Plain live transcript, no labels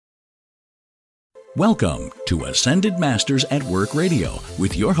Welcome to Ascended Masters at Work Radio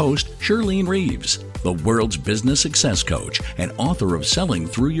with your host, Shirlene Reeves, the world's business success coach and author of Selling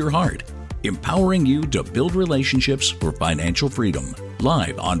Through Your Heart, empowering you to build relationships for financial freedom.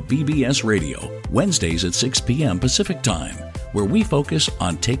 Live on BBS Radio, Wednesdays at 6 p.m. Pacific Time, where we focus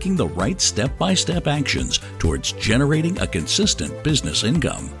on taking the right step-by-step actions towards generating a consistent business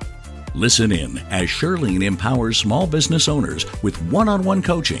income. Listen in as Shirlene empowers small business owners with one-on-one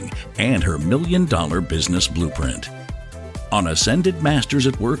coaching and her $1 million business blueprint. On Ascended Masters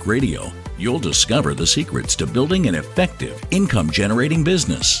at Work Radio, you'll discover the secrets to building an effective income-generating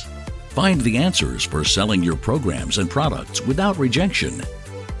business. Find the answers for selling your programs and products without rejection.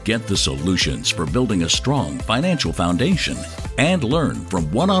 Get the solutions for building a strong financial foundation and learn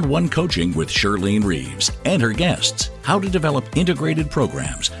from one-on-one coaching with Shirlene Reeves and her guests how to develop integrated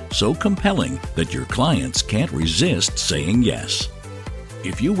programs so compelling that your clients can't resist saying yes.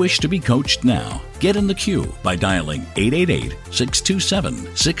 If you wish to be coached now, get in the queue by dialing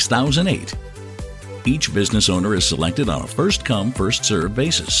 888-627-6008. Each business owner is selected on a first-come, first-served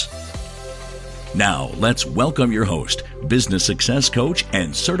basis. Now, let's welcome your host, business success coach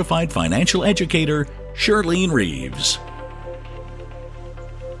and certified financial educator, Shirlene Reeves.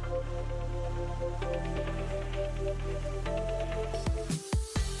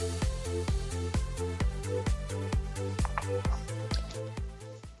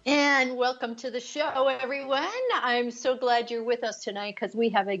 And welcome to the show, everyone. I'm so glad you're with us tonight because we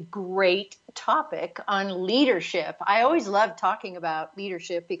have a great topic on leadership. I always love talking about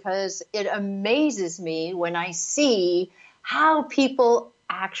leadership because it amazes me when I see how people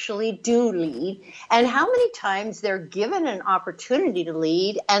actually do lead and how many times they're given an opportunity to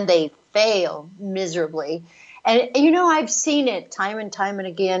lead and they fail miserably. And, I've seen it time and time and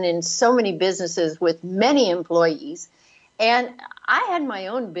again in so many businesses with many employees. And I had my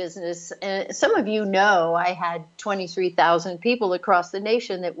own business. Some of you know I had 23,000 people across the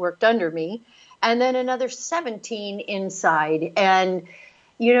nation that worked under me, and then another 17 inside. And,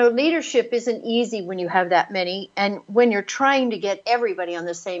 leadership isn't easy when you have that many. And when you're trying to get everybody on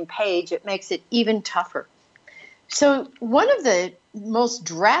the same page, it makes it even tougher. So one of the most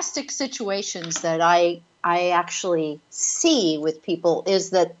drastic situations that I actually see with people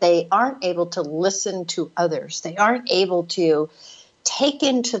is that they aren't able to listen to others. They aren't able to take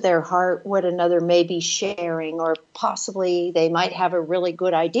into their heart what another may be sharing, or possibly they might have a really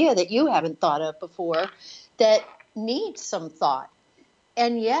good idea that you haven't thought of before that needs some thought.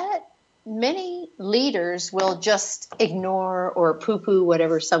 And yet many leaders will just ignore or poo-poo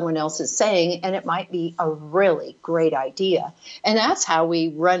whatever someone else is saying, and it might be a really great idea. And that's how we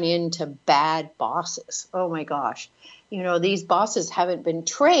run into bad bosses. Oh my gosh. These bosses haven't been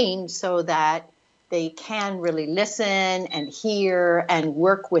trained so that they can really listen and hear and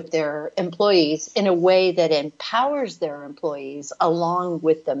work with their employees in a way that empowers their employees along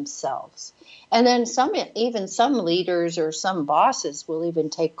with themselves. And then some leaders or some bosses will even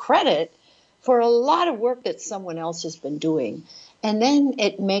take credit for a lot of work that someone else has been doing. And then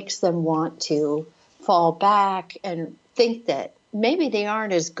it makes them want to fall back and think that maybe they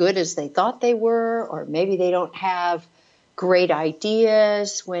aren't as good as they thought they were, or maybe they don't have great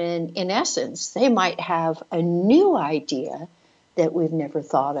ideas, when in essence, they might have a new idea that we've never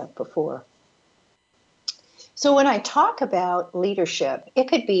thought of before. So when I talk about leadership, it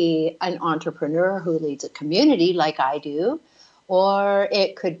could be an entrepreneur who leads a community like I do, or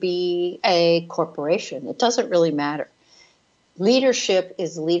it could be a corporation. It doesn't really matter. Leadership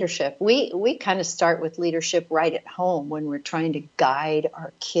is leadership. We kind of start with leadership right at home when we're trying to guide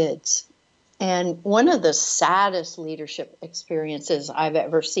our kids. And one of the saddest leadership experiences I've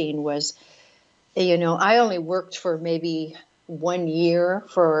ever seen was, I only worked for maybe 1 year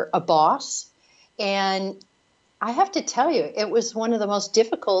for a boss. And I have to tell you, it was one of the most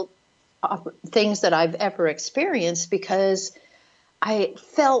difficult things that I've ever experienced because I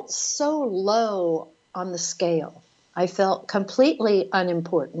felt so low on the scale. I felt completely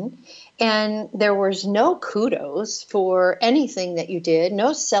unimportant, and there was no kudos for anything that you did,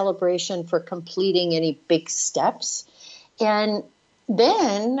 no celebration for completing any big steps. And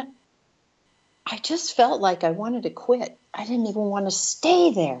then I just felt like I wanted to quit. I didn't even want to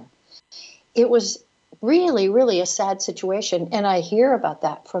stay there. It was really, really a sad situation, and I hear about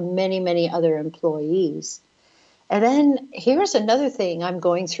that from many, many other employees. And then here's another thing I'm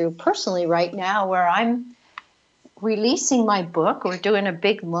going through personally right now, where I'm releasing my book. We're doing a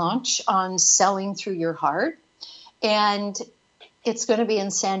big launch on Selling Through Your Heart, and it's going to be in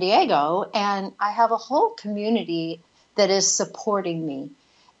San Diego, and I have a whole community that is supporting me.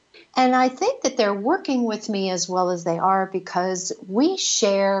 And I think that they're working with me as well as they are because we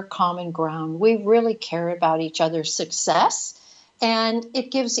share common ground. We really care about each other's success. And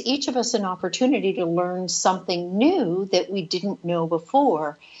it gives each of us an opportunity to learn something new that we didn't know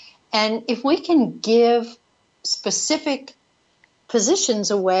before. And if we can give specific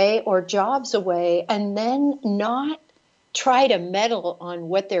positions away or jobs away and then not try to meddle on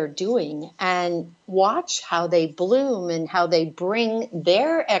what they're doing and watch how they bloom and how they bring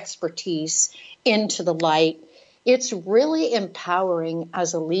their expertise into the light, it's really empowering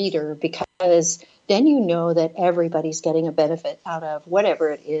as a leader because then you know that everybody's getting a benefit out of whatever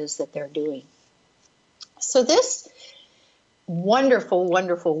it is that they're doing. So this wonderful,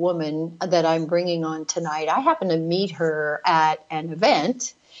 wonderful woman that I'm bringing on tonight, I happened to meet her at an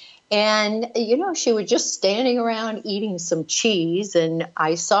event. And, she was just standing around eating some cheese, and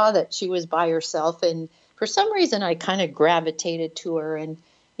I saw that she was by herself. And for some reason, I kind of gravitated to her. And,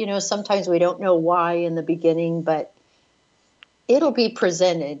 sometimes we don't know why in the beginning, but it'll be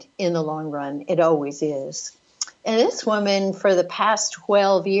presented in the long run. It always is. And this woman, for the past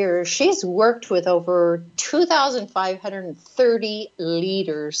 12 years, she's worked with over 2,530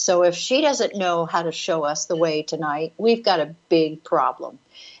 leaders. So if she doesn't know how to show us the way tonight, we've got a big problem.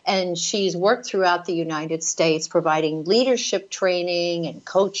 And she's worked throughout the United States providing leadership training and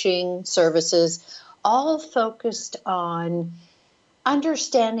coaching services, all focused on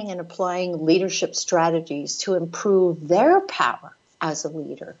understanding and applying leadership strategies to improve their power as a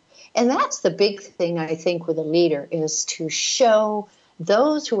leader. And that's the big thing, I think, with a leader is to show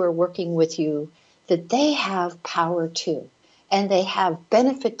those who are working with you that they have power too, and they have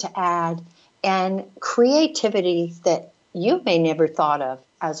benefit to add and creativity that you may never thought of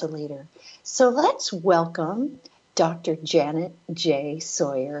as a leader. So let's welcome Dr. Janet J.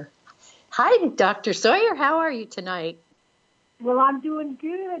 Sawyer. Hi, Dr. Sawyer. How are you tonight? Well, I'm doing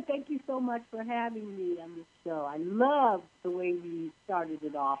good. Thank you so much for having me on this show. I love the way we started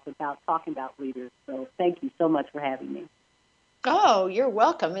it off about talking about leaders. So thank you so much for having me. Oh, you're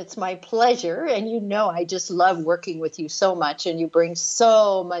welcome. It's my pleasure. And I just love working with you so much. And you bring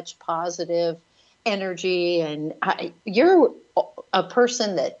so much positive energy. And you're a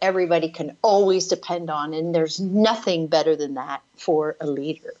person that everybody can always depend on. And there's nothing better than that for a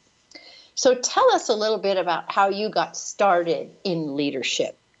leader. So tell us a little bit about how you got started in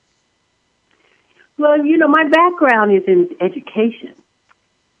leadership. Well, my background is in education,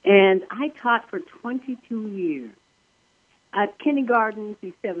 and I taught for 22 years at kindergarten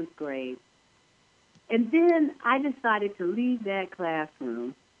through 7th grade. And then I decided to leave that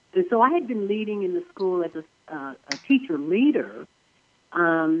classroom. And so I had been leading in the school as a teacher leader,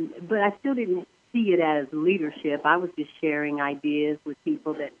 but I still didn't see it as leadership. I was just sharing ideas with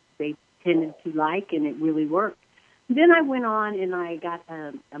people that they tended to like, and it really worked. Then I went on and I got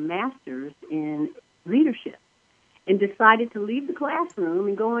a master's in leadership and decided to leave the classroom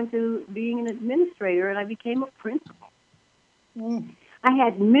and go into being an administrator, and I became a principal. I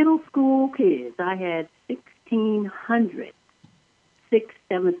had middle school kids. I had 1,600 6th,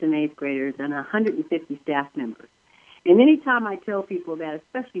 7th, and 8th graders and 150 staff members. And anytime I tell people that,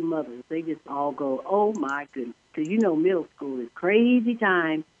 especially mothers, they just all go, oh, my goodness, because middle school is crazy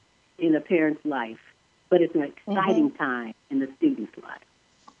time in a parent's life, but it's an exciting time in the student's life.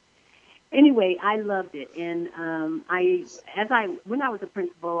 Anyway, I loved it, and when I was a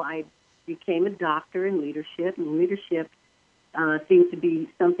principal, I became a doctor in leadership, and leadership seems to be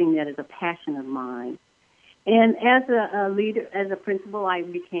something that is a passion of mine. And as a leader, as a principal, I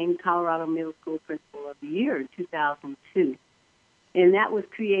became Colorado Middle School Principal of the Year in 2002. And that was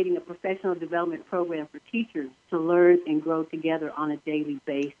creating a professional development program for teachers to learn and grow together on a daily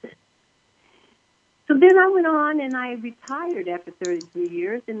basis. So then I went on and I retired after 33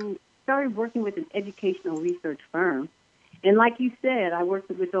 years and started working with an educational research firm. And like you said, I worked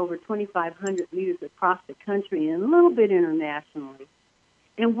with over 2,500 leaders across the country and a little bit internationally.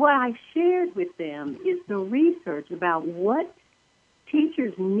 And what I shared with them is the research about what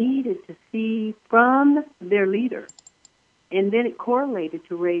teachers needed to see from their leaders. And then it correlated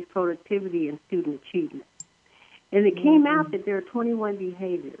to raise productivity and student achievement. And it came out that there are 21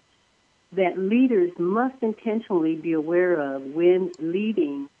 behaviors that leaders must intentionally be aware of when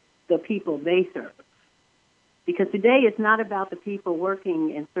leading the people they serve. Because today it's not about the people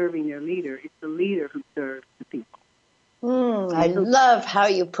working and serving their leader. It's the leader who serves the people. I love how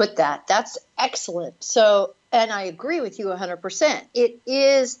you put that. That's excellent. So, and I agree with you 100%. It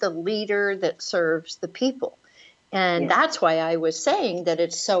is the leader that serves the people. And that's why I was saying that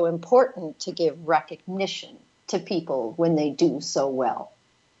it's so important to give recognition to people when they do so well.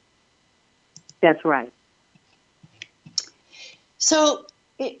 That's right. So,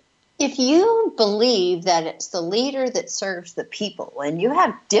 If you believe that it's the leader that serves the people and you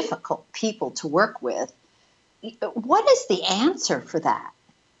have difficult people to work with, what is the answer for that?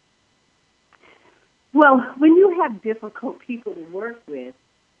 Well, when you have difficult people to work with,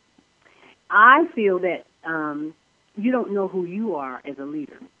 I feel that you don't know who you are as a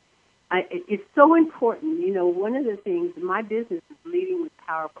leader. It's so important. You know, one of the things, my business is Leading with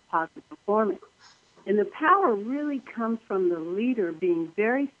Power for Positive Performance. And the power really comes from the leader being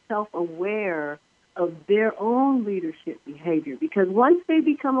very self-aware of their own leadership behavior. Because once they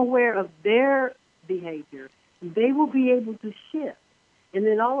become aware of their behavior, they will be able to shift. And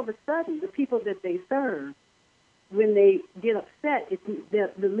then all of a sudden, the people that they serve, when they get upset,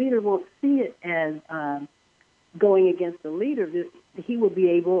 the leader won't see it as going against the leader. He will be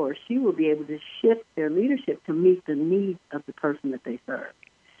able, or she will be able, to shift their leadership to meet the needs of the person that they serve.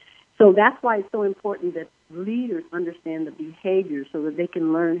 So that's why it's so important that leaders understand the behavior so that they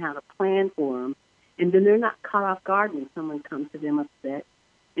can learn how to plan for them. And then they're not caught off guard when someone comes to them upset.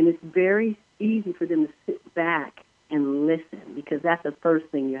 And it's very easy for them to sit back and listen, because that's the first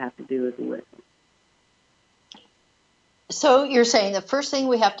thing you have to do is listen. So you're saying the first thing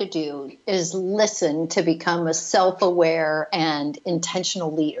we have to do is listen to become a self-aware and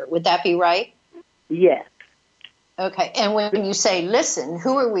intentional leader. Would that be right? Yes. Okay. And when you say listen,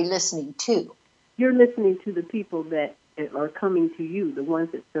 who are we listening to? You're listening to the people that are coming to you, the ones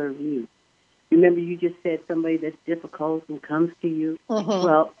that serve you. Remember, you just said somebody that's difficult and comes to you. Mm-hmm.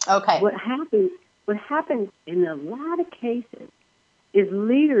 Well, okay. What happens in a lot of cases is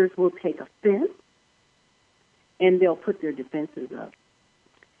leaders will take offense and they'll put their defenses up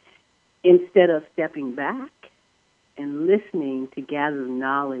instead of stepping back and listening to gather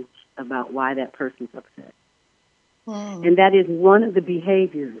knowledge about why that person's upset. And that is one of the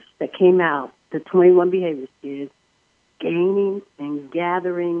behaviors that came out, the 21 behaviors, is gaining and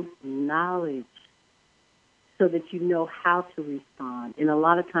gathering knowledge so that you know how to respond. And a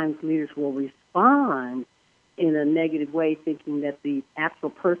lot of times leaders will respond in a negative way, thinking that the actual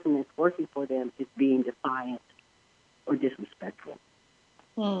person that's working for them is being defiant or disrespectful.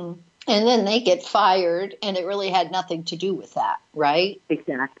 And then they get fired, and it really had nothing to do with that, right?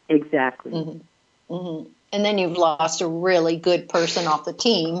 Exactly. Mm-hmm. Mm-hmm. And then you've lost a really good person off the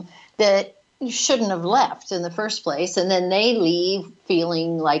team that you shouldn't have left in the first place. And then they leave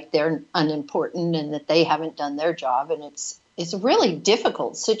feeling like they're unimportant and that they haven't done their job. And it's a really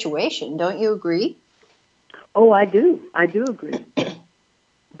difficult situation. Don't you agree? Oh, I do. I do agree.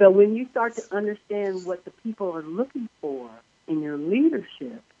 But when you start to understand what the people are looking for in your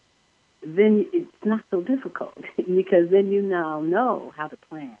leadership, then it's not so difficult because then you now know how to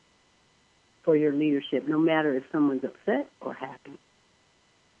plan for your leadership, no matter if someone's upset or happy.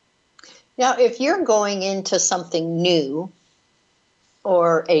 Now, if you're going into something new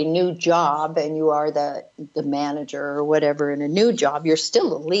or a new job and you are the manager or whatever in a new job, you're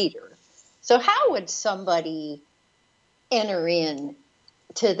still a leader. So how would somebody enter in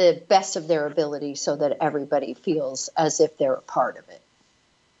to the best of their ability so that everybody feels as if they're a part of it?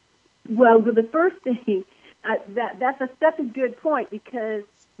 Well, the first thing, that's a good point, because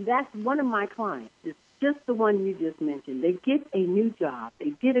that's one of my clients. It's just the one you just mentioned. They get a new job.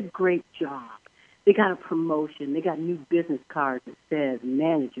 They did a great job. They got a promotion. They got new business cards that says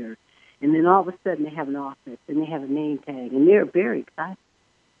manager. And then all of a sudden they have an office and they have a name tag, and they're very excited.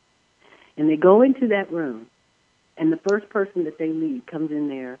 And they go into that room, and the first person that they lead comes in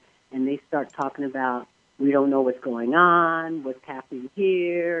there, and they start talking about, we don't know what's going on, what's happening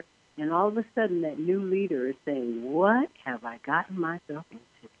here. And all of a sudden that new leader is saying, what have I gotten myself into?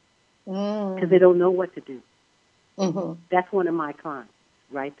 Because they don't know what to do. Mm-hmm. That's one of my clients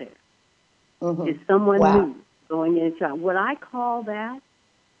right there. Mm-hmm. It's someone new going into what I call that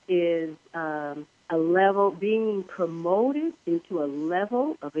is a level, being promoted into a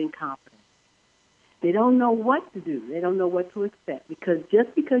level of incompetence. They don't know what to do. They don't know what to expect, because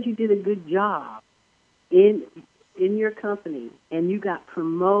just because you did a good job in your company and you got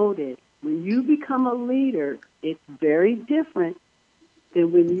promoted, when you become a leader, it's very different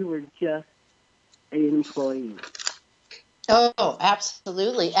than when you were just an employee. Oh,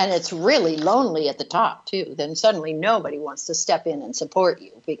 absolutely. And it's really lonely at the top, too. Then suddenly nobody wants to step in and support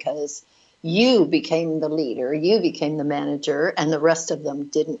you because you became the leader, you became the manager, and the rest of them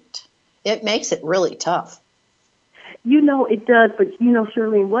didn't. It makes it really tough. You know, it does. But, you know,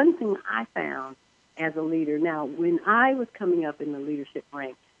 Shirlene, one thing I found as a leader, now, when I was coming up in the leadership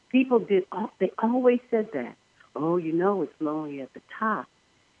rank, people they always said that. Oh, you know, it's lonely at the top.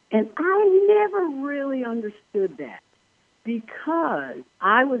 And I never really understood that, because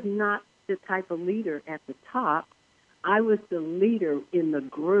I was not the type of leader at the top I was the leader in the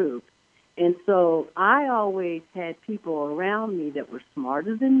group. And so I always had people around me that were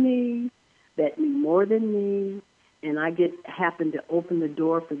smarter than me, that knew more than me, and I happened to open the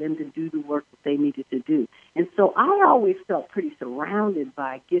door for them to do the work that they needed to do. And so I always felt pretty surrounded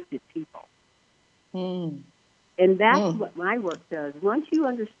by gifted people. Mm. And that's what my work does. Once you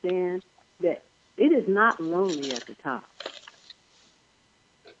understand that it is not lonely at the top,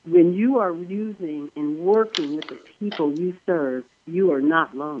 when you are using and working with the people you serve, you are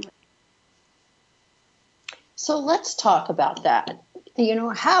not lonely. So let's talk about that. You know,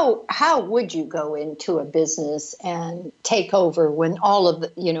 how would you go into a business and take over when all of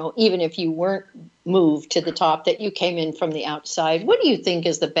the, you know, even if you weren't moved to the top, that you came in from the outside? What do you think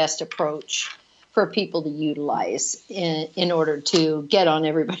is the best approach for people to utilize in order to get on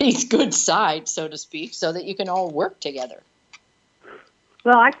everybody's good side, so to speak, so that you can all work together?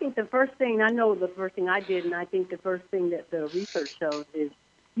 Well, I think the first thing I did, and I think the first thing that the research shows is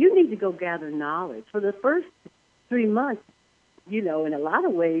you need to go gather knowledge. For the first 3 months, you know, in a lot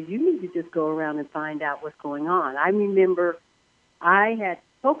of ways, you need to just go around and find out what's going on. I remember I had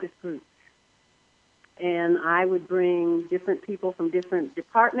focus groups, and I would bring different people from different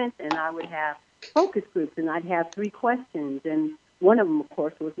departments, and I would have focus groups, and I'd have 3 questions. And one of them, of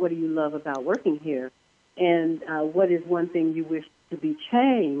course, was, what do you love about working here? And what is one thing you wish to be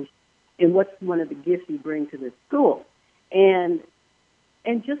changed? And what's one of the gifts you bring to the school? And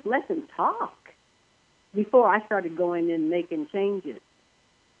just let them talk before I started going in and making changes.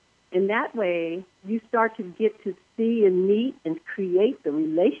 And that way, you start to get to see and meet and create the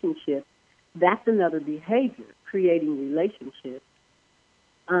relationship. That's another behavior, creating relationships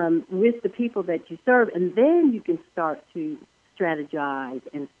with the people that you serve. And then you can start to strategize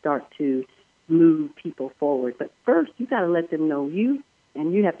and start to move people forward. But first, you got to let them know you,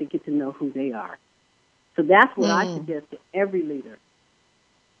 and you have to get to know who they are. So that's what I suggest to every leader.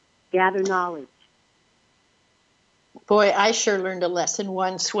 Gather knowledge. Boy, I sure learned a lesson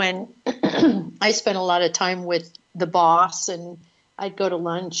once when I spent a lot of time with the boss, and I'd go to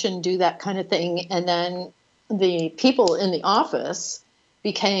lunch and do that kind of thing. And then the people in the office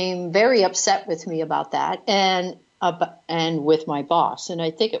became very upset with me about that and with my boss. And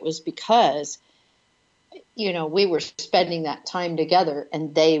I think it was because, you know, we were spending that time together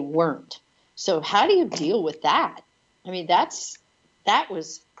and they weren't. So how do you deal with that? I mean, that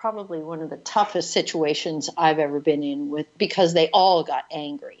was probably one of the toughest situations I've ever been in with, because they all got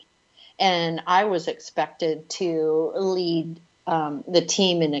angry. And I was expected to lead the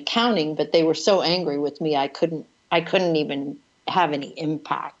team in accounting, but they were so angry with me, I couldn't even have any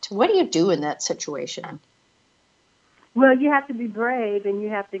impact. What do you do in that situation? Well, you have to be brave, and you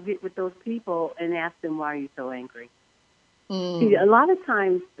have to get with those people and ask them, why are you so angry? See, a lot of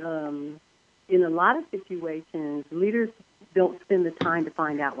times, in a lot of situations, leaders don't spend the time to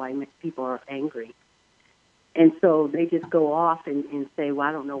find out why people are angry. And so they just go off and say, well,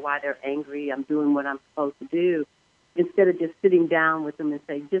 I don't know why they're angry. I'm doing what I'm supposed to do. Instead of just sitting down with them and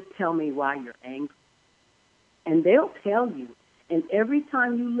say, just tell me why you're angry. And they'll tell you. And every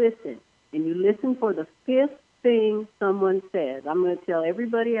time you listen, and you listen for the 5th thing someone says, I'm going to tell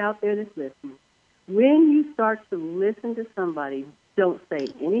everybody out there that's listening, when you start to listen to somebody, don't say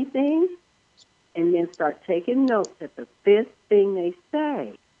anything, and then start taking notes at the 5th thing they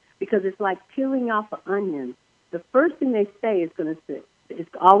say, because it's like peeling off an onion. The first thing they say is going to sit. It's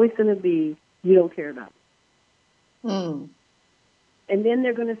always going to be, you don't care about it. And then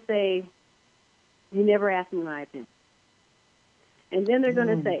they're going to say, you never asked me my opinion. And then they're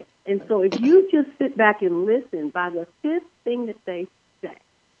going to say, and so if you just sit back and listen, by the 5th thing that they say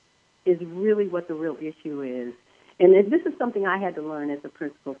is really what the real issue is. And this is something I had to learn as a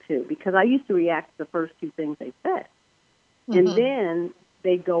principal, too, because I used to react to the first 2 things they said. And then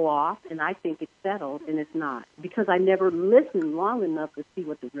they go off, and I think it's settled, and it's not, because I never listened long enough to see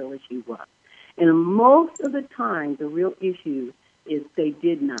what the real issue was. And most of the time, the real issue is they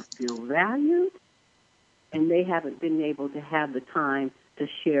did not feel valued, and they haven't been able to have the time to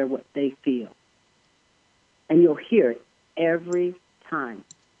share what they feel. And you'll hear it every time.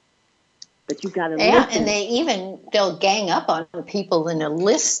 But you got to listen. And they'll gang up on people and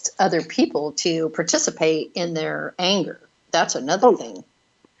enlist other people to participate in their anger. That's another thing.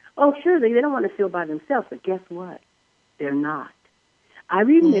 Oh, sure. They don't want to feel by themselves, but guess what? They're not. I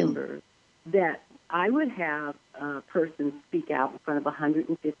remember that I would have a person speak out in front of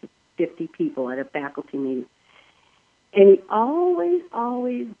 150 people at a faculty meeting. And he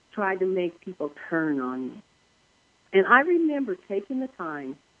always tried to make people turn on me. And I remember taking the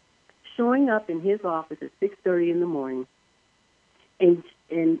time, showing up in his office at 6:30 in the morning, and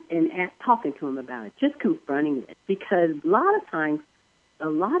talking to him about it, just confronting it, because a lot of times, a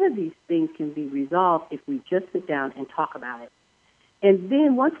lot of these things can be resolved if we just sit down and talk about it. And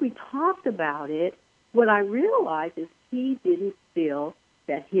then once we talked about it, what I realized is he didn't feel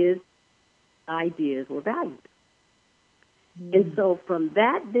that his ideas were valued. And so from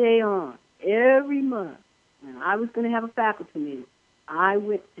that day on, every month, when I was going to have a faculty meeting, I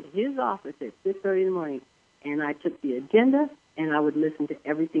went to his office at 6:30 in the morning, and I took the agenda, and I would listen to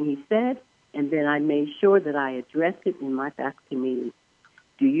everything he said, and then I made sure that I addressed it in my faculty meeting.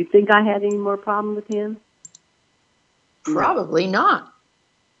 Do you think I had any more problem with him? Probably not.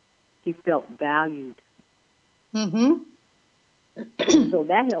 He felt valued. Mm-hmm. So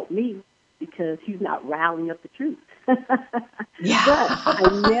that helped me, because he's not rallying up the troops. Yeah.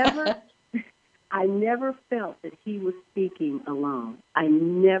 But I never felt that he was speaking alone. I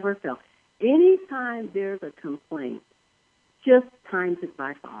never felt. Anytime there's a complaint, just times it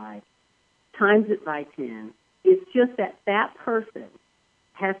by 5, times it by 10. It's just that person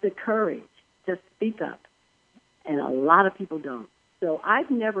has the courage to speak up, and a lot of people don't. So I've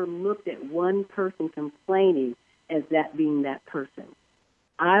never looked at one person complaining as that being that person.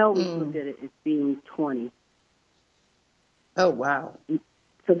 I always looked at it as being 20. Oh, wow.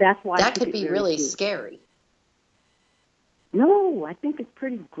 So that's why that could be really scary. No, I think it's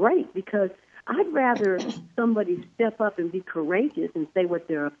pretty great, because I'd rather somebody step up and be courageous and say what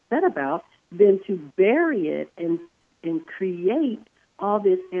they're upset about than to bury it and create all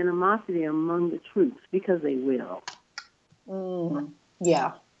this animosity among the troops, because they will.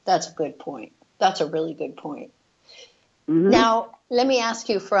 Yeah, that's a good point. That's a really good point. Mm-hmm. Now, let me ask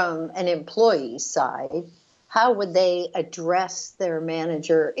you, from an employee's side, how would they address their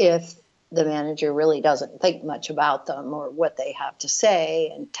manager if the manager really doesn't think much about them or what they have to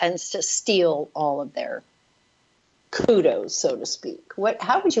say and tends to steal all of their kudos, so to speak?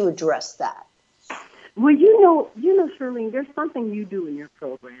 How would you address that? Well, you know, Charlene, there's something you do in your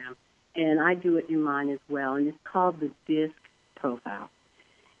program, and I do it in mine as well, and it's called the DISC profile.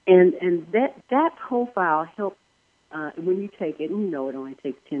 And that profile helps when you take it, and you know it only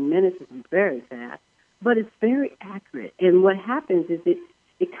takes 10 minutes, it's very fast, but it's very accurate. And what happens is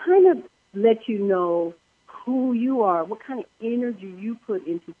it kind of lets you know who you are, what kind of energy you put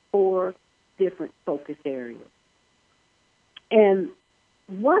into 4 different focus areas. And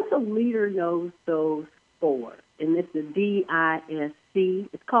once a leader knows those 4, and it's the DISC,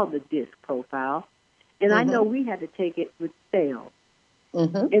 it's called the DISC profile, and I know we had to take it with sales.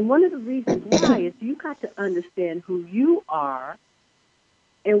 And one of the reasons why is you got to understand who you are,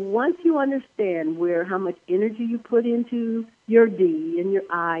 and once you understand how much energy you put into your D and your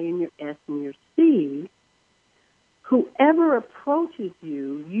I and your S and your C, whoever approaches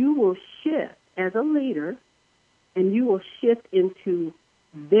you, you will shift as a leader, and you will shift into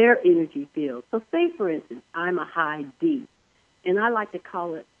their energy field. So say, for instance, I'm a high D, and I like to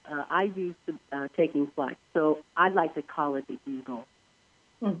call it, I use taking flight, so I'd like to call it the eagle.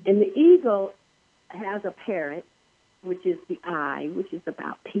 And the eagle has a parrot, which is the I, which is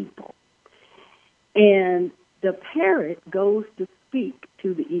about people. And the parrot goes to speak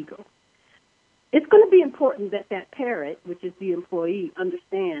to the eagle. It's going to be important that parrot, which is the employee,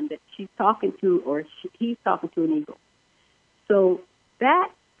 understand that she's talking to, or he's talking to an eagle. So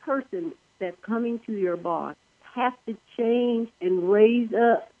that person that's coming to your boss has to change and raise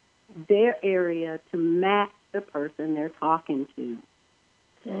up their area to match the person they're talking to.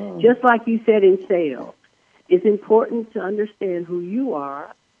 Just like you said in sales, it's important to understand who you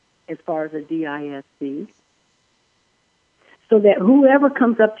are as far as a DISC, so that whoever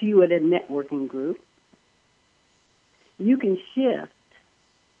comes up to you at a networking group, you can shift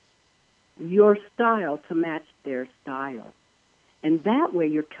your style to match their style. And that way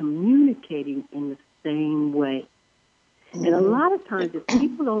you're communicating in the same way. And a lot of times if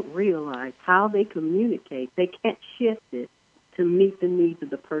people don't realize how they communicate, they can't shift it to meet the needs of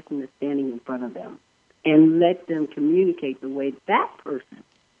the person that's standing in front of them, and let them communicate the way that person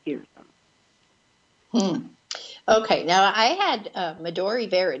hears them. Okay, now I had Midori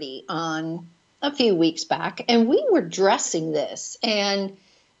Verity on a few weeks back, and we were addressing this. And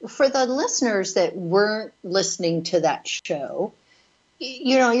for the listeners that weren't listening to that show,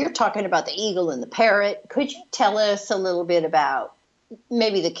 you know, you're talking about the eagle and the parrot. Could you tell us a little bit about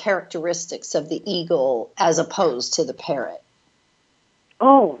maybe the characteristics of the eagle as opposed to the parrot?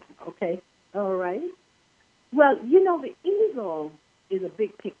 Oh, okay. All right. Well, you know, the eagle is a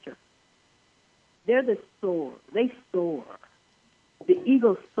big picture. They're the soar. They soar. The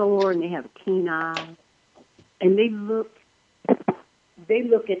eagles soar, and they have a keen eye, and they look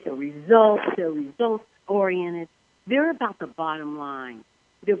at the results. They're results-oriented, They're about the bottom line.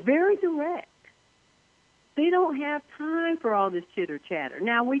 They're very direct. They don't have time for all this chitter chatter.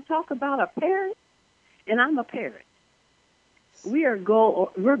 Now, we talk about a parrot, and I'm a parrot. We're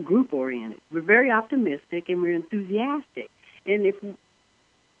group oriented. We're very optimistic, and we're enthusiastic. And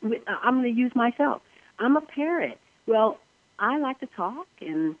I'm going to use myself. I'm a parrot. Well, I like to talk,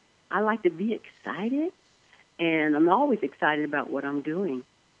 and I like to be excited, and I'm always excited about what I'm doing.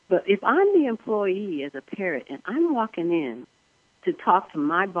 But if I'm the employee as a parrot, and I'm walking in to talk to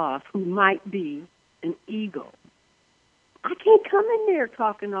my boss, who might be an eagle, I can't come in there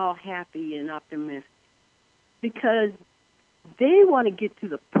talking all happy and optimistic, because they want to get to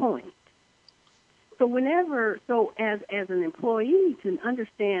the point. So as an employee, to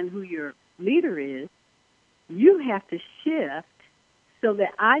understand who your leader is, you have to shift so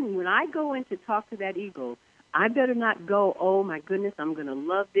that when I go in to talk to that eagle, I better not go, oh my goodness, I'm going to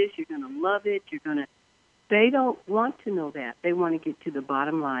love this, you're going to love it, they don't want to know that. They want to get to the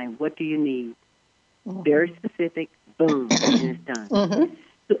bottom line. What do you need? Mm-hmm. Very specific, boom, and it's done.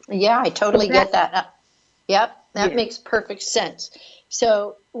 Mm-hmm. Yeah, I totally get that. Yep, that makes perfect sense.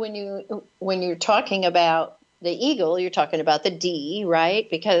 So when you're talking about the eagle, you're talking about the D, right?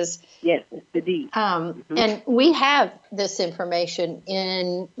 Because yes, the D. And we have this information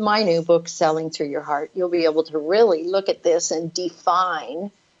in my new book, Selling Through Your Heart. You'll be able to really look at this and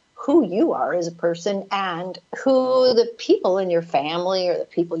define who you are as a person and who the people in your family or the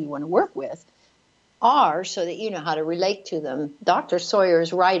people you want to work with are, so that you know how to relate to them. Dr. Sawyer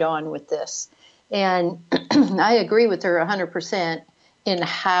is right on with this. And I agree with her 100% in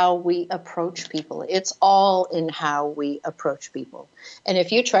how we approach people. It's all in how we approach people. And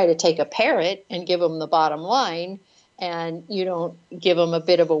if you try to take a parrot and give them the bottom line, and you don't give them a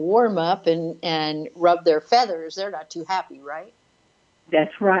bit of a warm-up and rub their feathers, they're not too happy, right?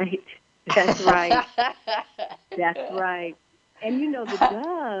 That's right. That's right. That's right. And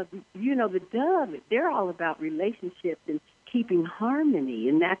the dove, they're all about relationships and keeping harmony,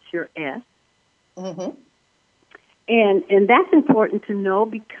 and that's your S. Mm-hmm. And that's important to know,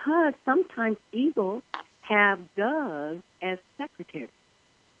 because sometimes eagles have doves as secretaries.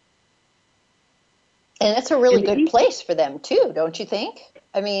 And that's a really good place for them, too, don't you think?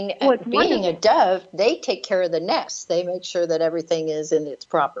 I mean, being a dove, they take care of the nest. They make sure that everything is in its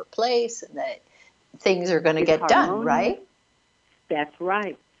proper place and that things are going to get done, right? That's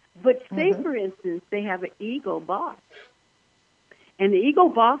right. But say, for instance, they have an eagle boss. And the eagle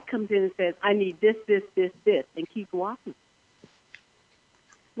boss comes in and says, I need this, this, this, this, and keeps walking.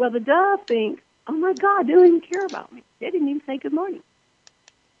 Well, the dove thinks, oh, my God, they don't even care about me. They didn't even say good morning.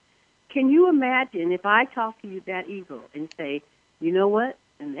 Can you imagine if I talk to you, that eagle, and say, you know what,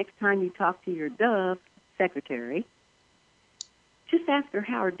 the next time you talk to your dove secretary, just ask her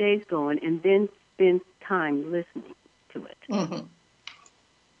how her day's going and then spend time listening to it. Mm-hmm.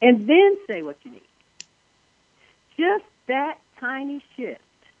 And then say what you need. Just that tiny shift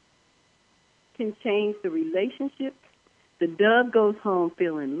can change the relationship. The dove goes home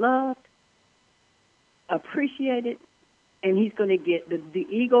feeling loved, appreciated, and he's going to get, the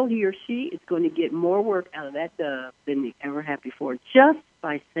eagle, he or she, is going to get more work out of that dove than they ever have before, just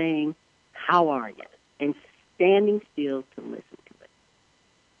by saying, how are you? And standing still to listen to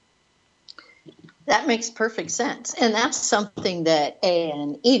it. That makes perfect sense. And that's something that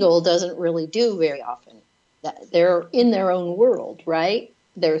an eagle doesn't really do very often. They're in their own world, right?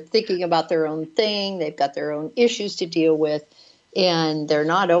 They're thinking about their own thing. They've got their own issues to deal with. And they're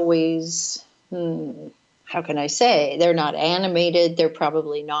not always, how can I say? They're not animated. They're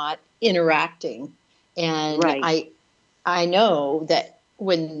probably not interacting. And right. I know that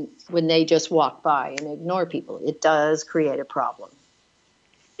when they just walk by and ignore people, it does create a problem.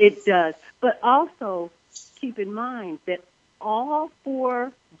 It does. But also keep in mind that all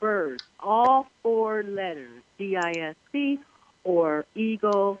four birds, all four letters, D-I-S-C, or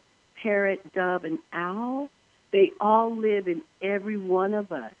eagle, parrot, dove, and owl, they all live in every one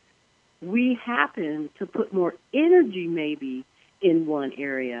of us. We happen to put more energy maybe in one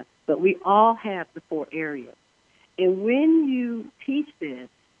area, but we all have the four areas. And when you teach this,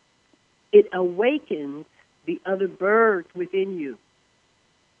 it awakens the other birds within you.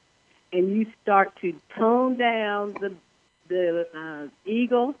 And you start to tone down the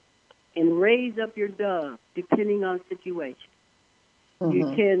eagle and raise up your dove, depending on the situation. Mm-hmm.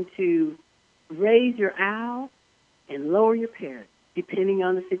 You tend to raise your owl and lower your parrot, depending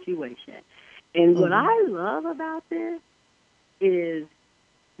on the situation. And what I love about this is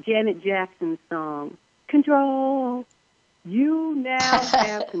Janet Jackson's song, Control. You now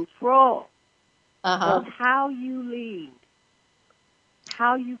have control of how you lead,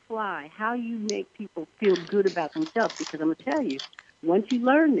 how you fly, how you make people feel good about themselves. Because I'm going to tell you, once you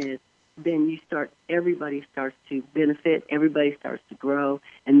learn this, then everybody starts to benefit, everybody starts to grow,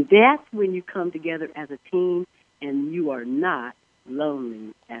 and that's when you come together as a team, and you are not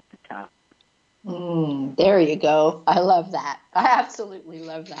lonely at the top. There you go. I love that. I absolutely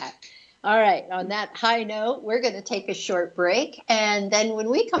love that. All right. On that high note, we're going to take a short break. And then when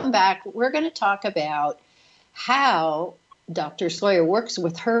we come back, we're going to talk about how Dr. Sawyer works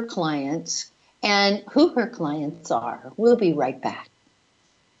with her clients and who her clients are. We'll be right back.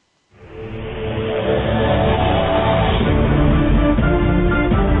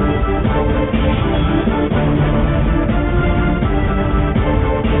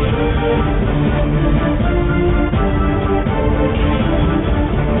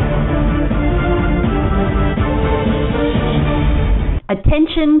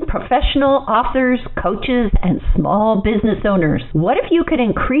 Attention professional authors, coaches, and small business owners. What if you could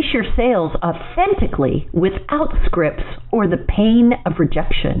increase your sales authentically without scripts or the pain of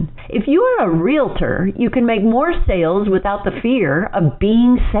rejection? If you are a realtor, you can make more sales without the fear of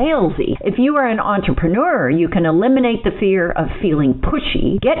being salesy. If you are an entrepreneur, you can eliminate the fear of feeling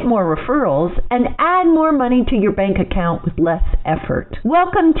pushy, get more referrals, and add more money to your bank account with less effort.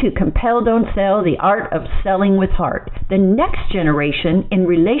 Welcome to Compel Don't Sell, the Art of Selling with Heart, the next generation in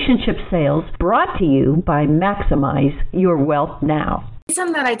relationship sales, brought to you by Maximize Your Wealth Now. The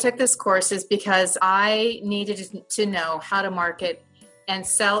reason that I took this course is because I needed to know how to market and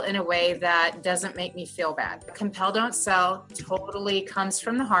sell in a way that doesn't make me feel bad. Compel Don't Sell totally comes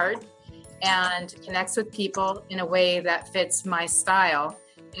from the heart and connects with people in a way that fits my style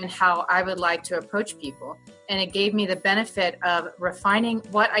and how I would like to approach people. And it gave me the benefit of refining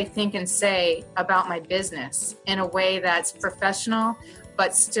what I think and say about my business in a way that's professional,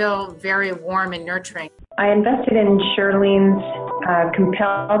 but still very warm and nurturing. I invested in Shirlene's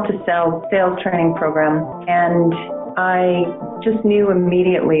Compel to Sell sales training program, and I just knew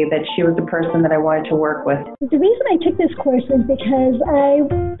immediately that she was the person that I wanted to work with. The reason I took this course is because I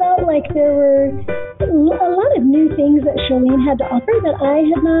felt like there were a lot of new things that Shirlene had to offer that I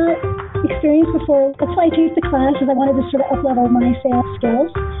had not experienced before. That's why I took the class, is I wanted to sort of up-level my sales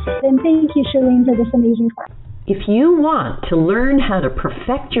skills. And thank you, Shirlene, for this amazing class. If you want to learn how to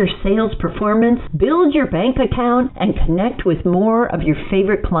perfect your sales performance, build your bank account, and connect with more of your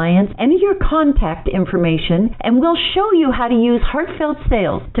favorite clients, enter your contact information, and we'll show you how to use heartfelt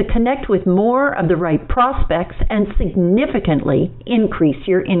sales to connect with more of the right prospects and significantly increase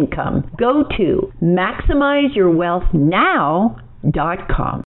your income. Go to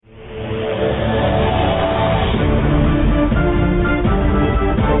MaximizeYourWealthNow.com.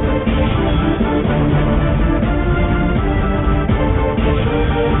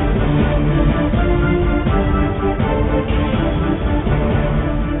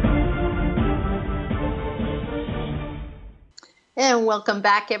 And welcome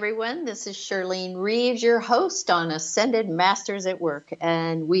back, everyone. This is Shirlene Reeves, your host on Ascended Masters at Work.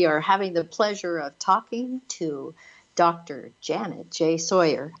 And we are having the pleasure of talking to Dr. Janet J.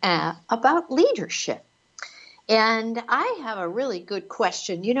 Sawyer about leadership. And I have a really good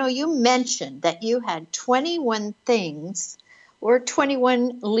question. You know, you mentioned that you had 21 things or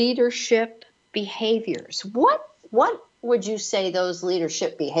 21 leadership behaviors. What would you say those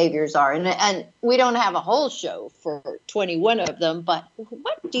leadership behaviors are? And we don't have a whole show for 21 of them, but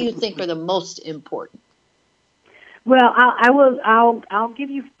what do you think are the most important? Well, I'll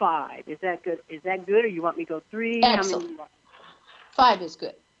give you 5. Is that good? Is that good, or you want me to go 3? Excellent. How many? 5 is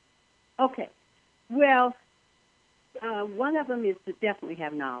good. Okay. Well, one of them is to definitely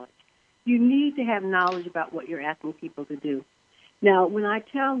have knowledge. You need to have knowledge about what you're asking people to do. Now, when I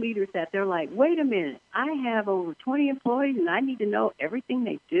tell leaders that, they're like, wait a minute, I have over 20 employees and I need to know everything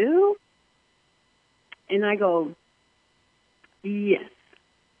they do? And I go, yes.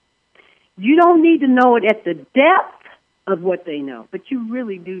 You don't need to know it at the depth of what they know, but you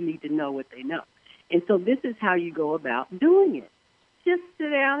really do need to know what they know. And so this is how you go about doing it. Just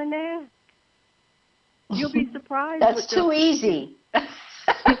sit down and ask. You'll be surprised. That's too easy.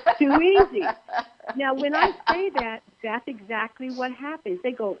 It's too easy. Now, when I say that, that's exactly what happens.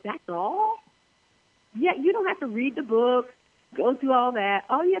 They go, that's all? Yeah, you don't have to read the book, go through all that.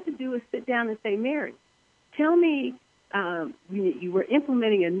 All you have to do is sit down and say, Mary, tell me, you were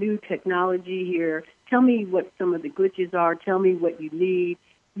implementing a new technology here. Tell me what some of the glitches are. Tell me what you need.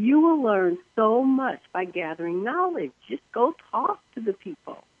 You will learn so much by gathering knowledge. Just go talk to the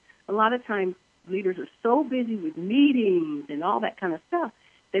people. A lot of times, leaders are so busy with meetings and all that kind of stuff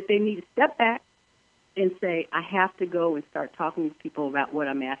that they need to step back and say, I have to go and start talking to people about what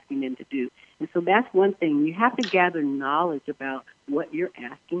I'm asking them to do. And so that's one thing. You have to gather knowledge about what you're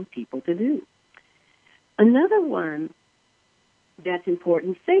asking people to do. Another one that's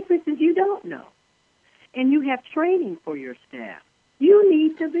important, say, for instance, you don't know, and you have training for your staff. You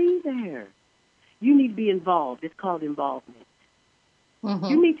need to be there. You need to be involved. It's called involvement. Mm-hmm.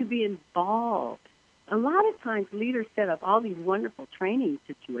 You need to be involved. A lot of times leaders set up all these wonderful training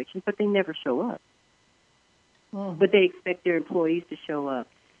situations, but they never show up. Mm-hmm. But they expect their employees to show up.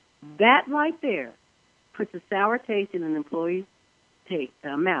 That right there puts a sour taste in an employee's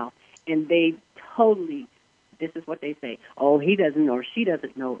mouth, and they totally, this is what they say, oh, he doesn't or she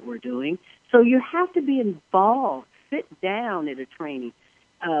doesn't know what we're doing. So you have to be involved. Sit down at a training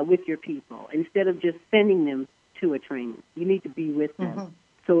with your people instead of just sending them to a training. You need to be with them. Mm-hmm.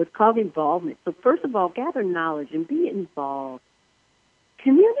 So it's called involvement. So first of all, gather knowledge and be involved.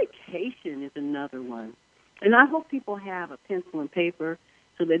 Communication is another one. And I hope people have a pencil and paper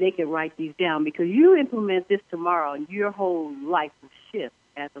so that they can write these down, because you implement this tomorrow and your whole life will shift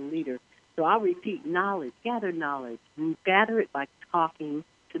as a leader. So I'll repeat, knowledge, gather knowledge. And gather it by talking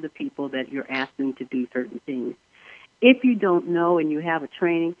to the people that you're asking to do certain things. If you don't know and you have a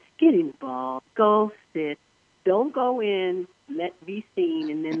training, get involved. Go sit. Don't go in, be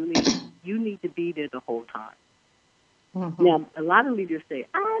seen, and then leave. You need to be there the whole time. Mm-hmm. Now, a lot of leaders say,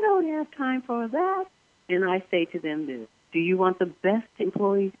 I don't have time for that. And I say to them this, do you want the best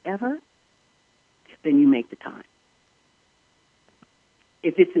employees ever? Then you make the time.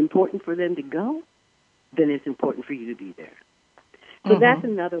 If it's important for them to go, then it's important for you to be there. So that's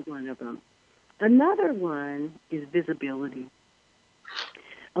another one of them. Another one is visibility.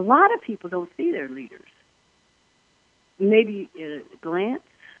 A lot of people don't see their leaders. Maybe at a glance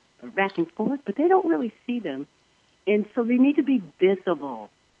or back and forth, but they don't really see them. And so they need to be visible.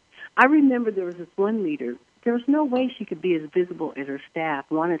 I remember there was this one leader, there was no way she could be as visible as her staff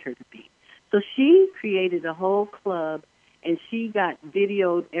wanted her to be. So she created a whole club, and she got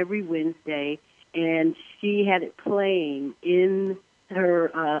videoed every Wednesday, and she had it playing in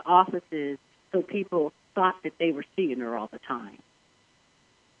her offices so people thought that they were seeing her all the time.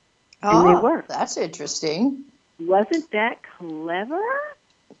 Oh, and they were. That's interesting. Wasn't that clever?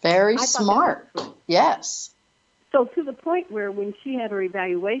 Very smart. Yes. So to the point where when she had her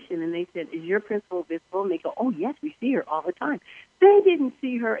evaluation and they said, is your principal visible? And they go, oh, yes, we see her all the time. They didn't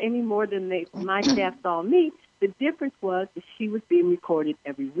see her any more than my staff saw me. The difference was that she was being recorded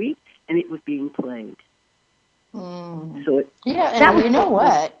every week and it was being played. Mm. So and you know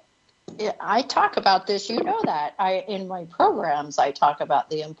what? I talk about this, you know that. In my programs, I talk about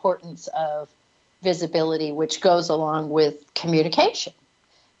the importance of visibility, which goes along with communication.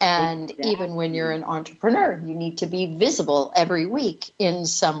 And even when you're an entrepreneur, you need to be visible every week in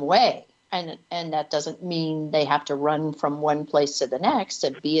some way. And that doesn't mean they have to run from one place to the next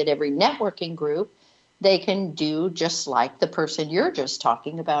and be at every networking group. They can do just like the person you're just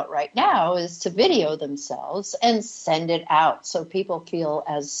talking about right now, is to video themselves and send it out so people feel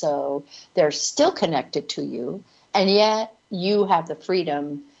as though they're still connected to you. And yet you have the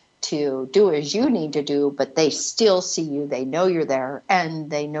freedom to do as you need to do, but they still see you. They know you're there, and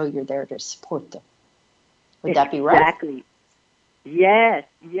they know you're there to support them. Would that be right? Exactly. Yes.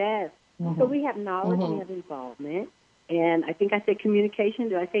 Mm-hmm. So we have knowledge, we have involvement, and I think I said communication.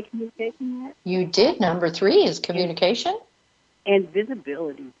 Did I say communication yet? You did. Number 3 is communication. And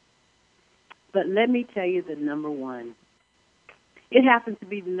visibility. But let me tell you the number 1. It happens to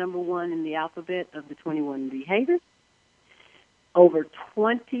be the number 1 in the alphabet of the 21 behaviors. Over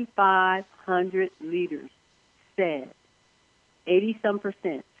 2,500 leaders said,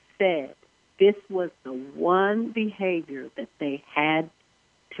 80-some% said, this was the one behavior that they had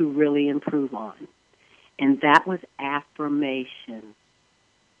to really improve on. And that was affirmation.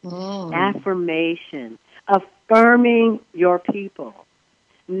 Affirmation. Affirming your people.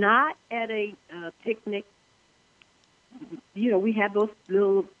 Not at a picnic. You know, we have those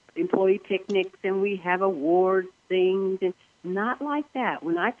little employee picnics and we have award things, and not like that.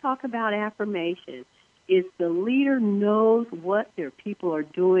 When I talk about affirmation, is the leader knows what their people are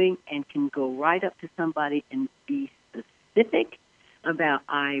doing and can go right up to somebody and be specific about,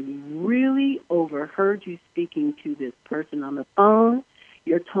 I really overheard you speaking to this person on the phone.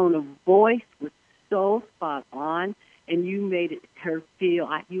 Your tone of voice was so spot on, and you made her feel,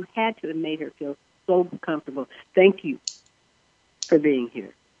 you had to have made her feel so comfortable. Thank you for being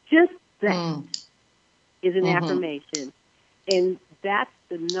here. Just that is an affirmation. And that's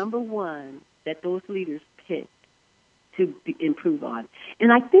the number 1 that those leaders pick to improve on.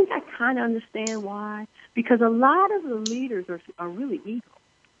 And I think I kind of understand why. Because a lot of the leaders are really ego.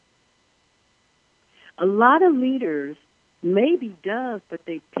 A lot of leaders may be doves, but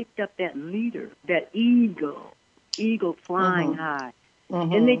they picked up that leader, that eagle flying high.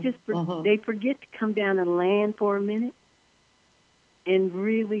 And they just they forget to come down and land for a minute and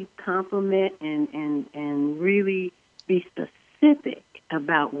really compliment and really be specific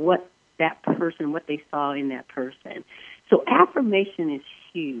about what they saw in that person. So affirmation is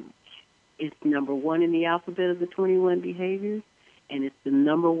huge. It's number one in the alphabet of the 21 behaviors, and it's the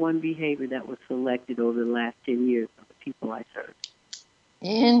number one behavior that was selected over the last 10 years of the people I serve.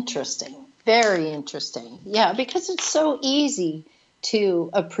 Interesting. Very interesting. Yeah, because it's so easy to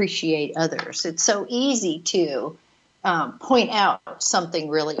appreciate others. It's so easy to point out something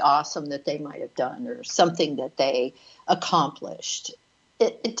really awesome that they might have done or something that they accomplished.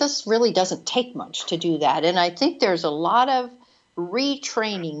 It just really doesn't take much to do that. And I think there's a lot of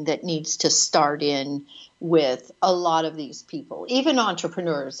retraining that needs to start in with a lot of these people, even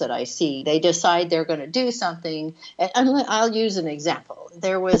entrepreneurs that I see. They decide they're going to do something. And I'll use an example.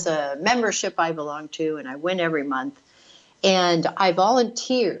 There was a membership I belonged to, and I went every month. And I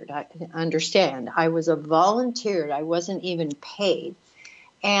volunteered. I understand. I was a volunteer. I wasn't even paid.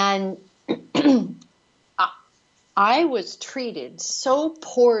 And I was treated so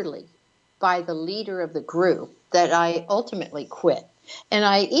poorly by the leader of the group that I ultimately quit. And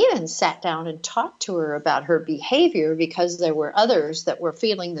I even sat down and talked to her about her behavior because there were others that were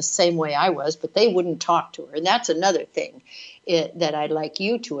feeling the same way I was, but they wouldn't talk to her. And that's another thing that I'd like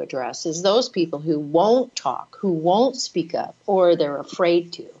you to address is those people who won't talk, who won't speak up, or they're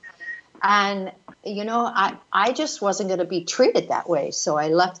afraid to. And, you know, I just wasn't going to be treated that way. So I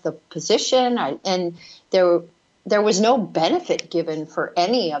left the position, and there was no benefit given for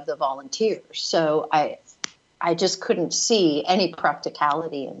any of the volunteers. So I just couldn't see any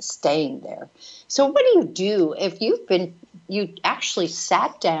practicality in staying there. So what do you do if you actually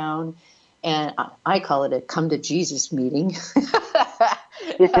sat down, and I call it a come to Jesus meeting.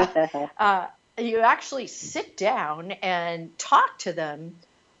 You actually sit down and talk to them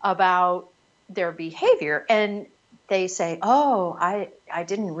about their behavior, and they say, oh, I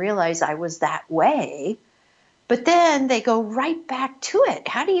didn't realize I was that way. But then they go right back to it.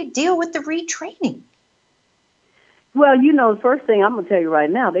 How do you deal with the retraining? Well, you know, the first thing I'm going to tell you right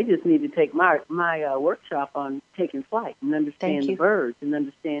now, they just need to take my workshop on taking flight and understand the birds and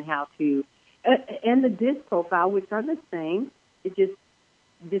understand how to, and the DISC profile, which are the same. It just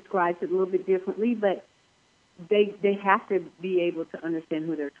describes it a little bit differently, but they have to be able to understand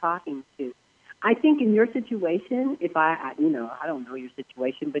who they're talking to. I think in your situation, if I don't know your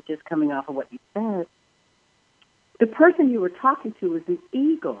situation, but just coming off of what you said, the person you were talking to is an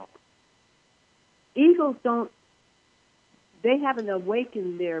eagle. Eagles they haven't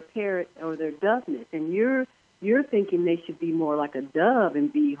awakened their parrot or their doveness, and you're thinking they should be more like a dove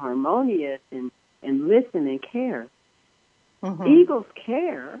and be harmonious and listen and care. Mm-hmm. Eagles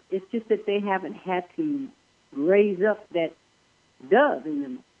care. It's just that they haven't had to raise up that dove in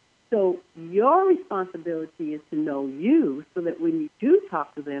them. So your responsibility is to know you so that when you do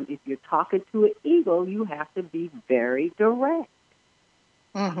talk to them, if you're talking to an eagle, you have to be very direct.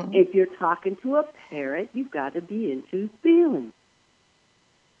 Mm-hmm. If you're talking to a parrot, you've got to be into feelings.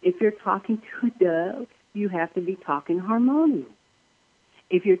 If you're talking to a dove, you have to be talking harmonious.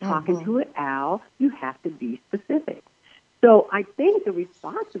 If you're talking to an owl, you have to be specific. So I think the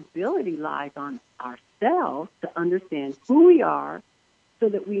responsibility lies on ourselves to understand who we are so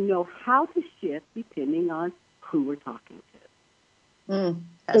that we know how to shift depending on who we're talking to.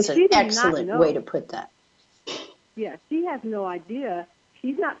 That's an excellent way to put that. Yeah, she has no idea.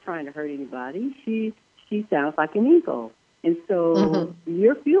 She's not trying to hurt anybody. She sounds like an eagle. And so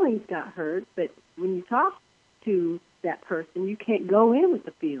your feelings got hurt, but when you talk to that person, you can't go in with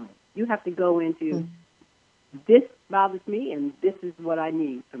the feeling. You have to go into, this bothers me, and this is what I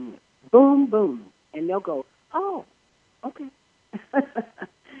need from you. Boom, boom. And they'll go, oh, okay.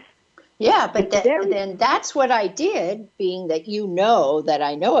 Yeah, but then that's what I did, being that you know that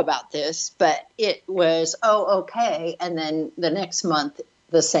I know about this, but it was, oh, okay, and then the next month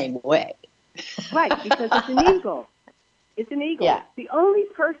the same way. Right, because it's an eagle. It's an eagle. Yeah. The only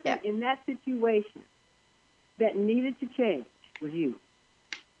person in that situation that needed to change was you.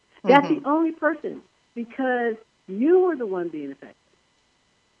 That's the only person, because you were the one being affected.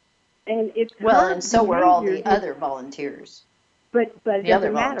 And it's and so were all the other volunteers. But it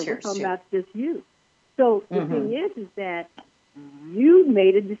doesn't matter. We're talking about just you. So the thing is that you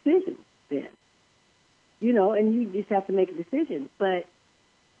made a decision then. You know, and you just have to make a decision. But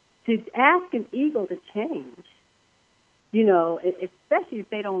to ask an eagle to change, you know, especially if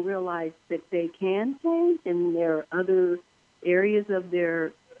they don't realize that they can change and there are other areas of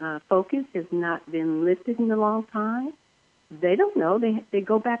their focus has not been lifted in a long time, they don't know. They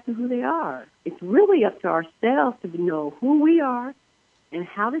go back to who they are. It's really up to ourselves to know who we are and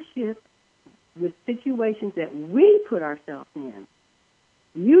how to shift with situations that we put ourselves in.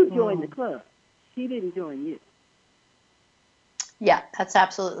 You joined the club. She didn't join you. Yeah, that's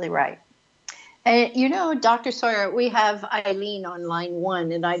absolutely right. And, Dr. Sawyer, we have Eileen on line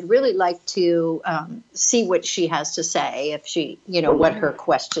 1, and I'd really like to see what she has to say, if she, what her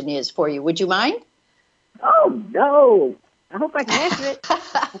question is for you. Would you mind? Oh, no. I hope I can answer it.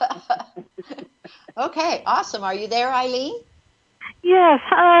 Okay, awesome. Are you there, Eileen? Yes,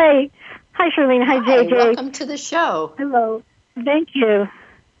 hi. Hi, Charlene. Hi, JJ. Welcome to the show. Hello. Thank you.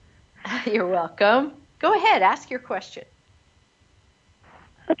 You're welcome. Go ahead, ask your question.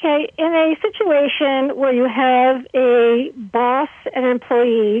 Okay, in a situation where you have a boss and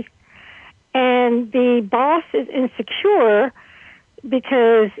employee, and the boss is insecure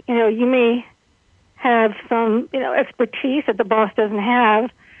because, you may have some, expertise that the boss doesn't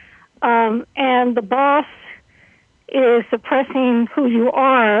have, and the boss is suppressing who you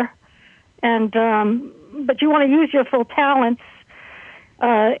are, and but you want to use your full talents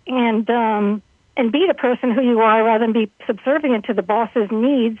and be the person who you are rather than be subservient to the boss's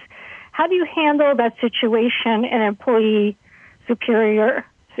needs. How do you handle that situation in an employee-superior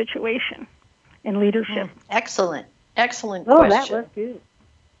situation in leadership? Excellent question. Oh, that was good.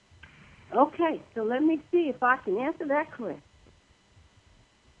 Okay, so let me see if I can answer that question.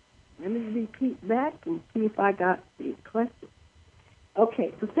 Let me repeat back and see if I got the question.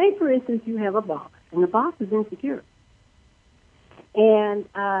 Okay, so say, for instance, you have a boss, and the boss is insecure. And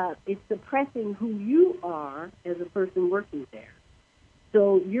it's suppressing who you are as a person working there.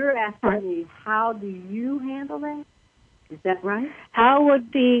 So you're asking me, how do you handle that? Is that right? How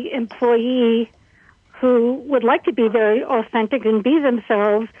would the employee who would like to be very authentic and be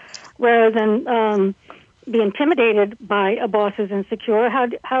themselves rather than be intimidated by a boss who's insecure,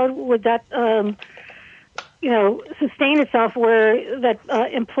 how would that sustain itself where that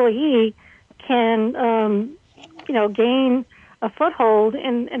employee can gain a foothold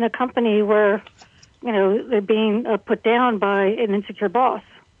in a company where, they're being put down by an insecure boss?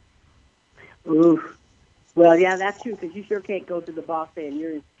 Oof. Well, yeah, that's true, because you sure can't go to the boss saying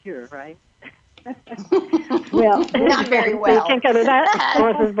you're insecure, right? Well, not very well. You can't go to that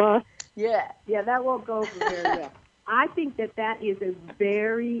boss's boss. Yeah, that won't go very well. I think that is a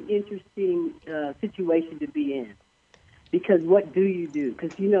very interesting situation to be in. Because what do you do?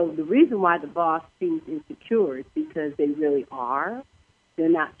 Because, the reason why the boss seems insecure is because they really are. They're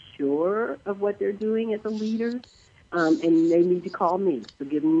not sure of what they're doing as a leader, and they need to call me. So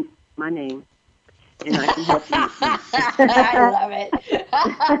give them my name, and I can help you. I love it.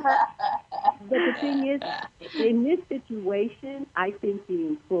 But the thing is, in this situation, I think the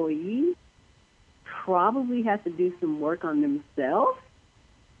employee probably has to do some work on themselves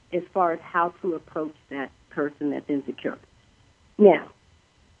as far as how to approach that person that's insecure. Now,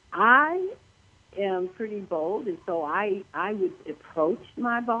 I am pretty bold, and so I would approach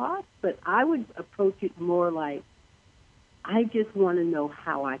my boss, but I would approach it more like, I just want to know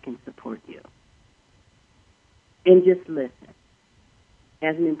how I can support you. And just listen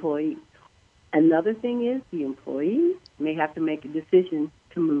as an employee. Another thing is the employee may have to make a decision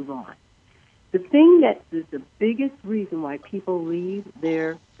to move on. The thing that is the biggest reason why people leave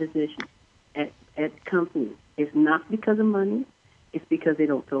their position at companies is not because of money. It's because they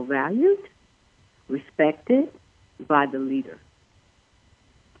don't feel valued, respected by the leader.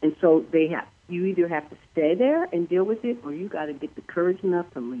 And so you either have to stay there and deal with it, or you got to get the courage enough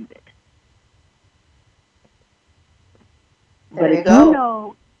to leave it. There you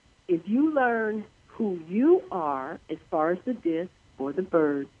go. But if you learn who you are as far as the disc or the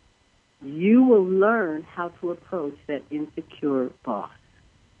bird, you will learn how to approach that insecure boss.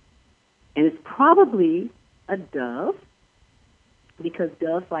 And it's probably a dove, because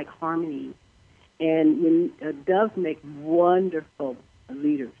doves like harmony. And when doves make wonderful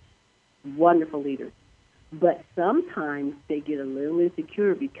leaders. But sometimes they get a little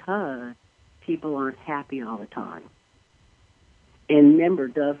insecure because people aren't happy all the time. And remember,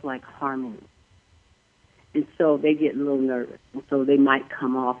 doves like harmony. And so they get a little nervous. And so they might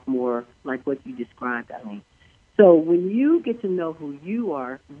come off more like what you described, Eileen. So when you get to know who you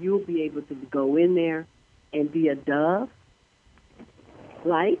are, you'll be able to go in there and be a dove,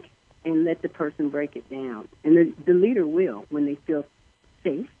 and let the person break it down. And the leader will when they feel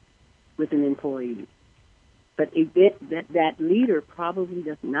safe with an employee. But that leader probably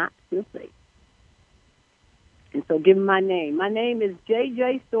does not feel safe. And so give them my name. My name is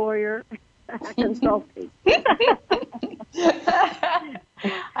J.J. Sawyer Consulting.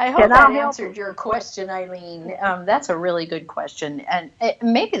 I hope that answered your question, Eileen. That's a really good question. And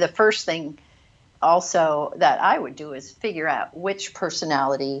maybe the first thing also that I would do is figure out which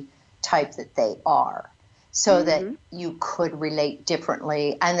personality type that they are so that you could relate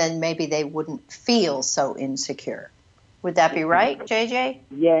differently, and then maybe they wouldn't feel so insecure. Would that be right, JJ?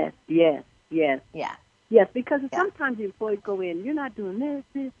 Yes. Yeah. Yes, because sometimes the employees go in, you're not doing this,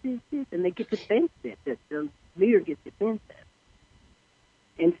 and they get defensive. The leader gets defensive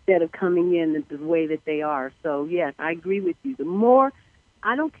instead of coming in the way that they are. So, yes, I agree with you. The more,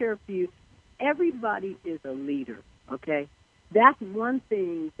 I don't care if everybody is a leader, okay? That's one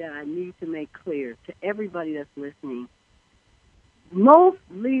thing that I need to make clear to everybody that's listening. Most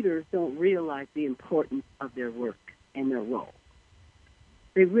leaders don't realize the importance of their work and their role.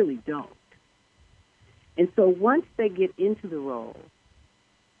 They really don't. And so once they get into the role,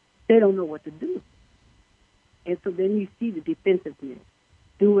 they don't know what to do. And so then you see the defensiveness.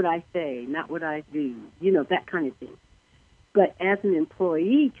 Do what I say, not what I do, that kind of thing. But as an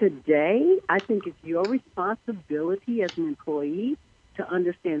employee today, I think it's your responsibility as an employee to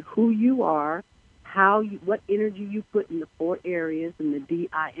understand who you are, what energy you put in the 4 areas in the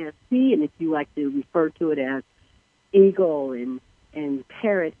DISC, and if you like to refer to it as eagle and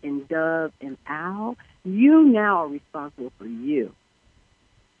parrot and dove and owl, you now are responsible for you.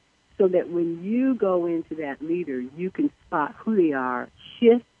 So that when you go into that leader, you can spot who they are,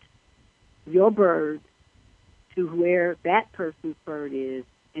 shift your bird to where that person's bird is,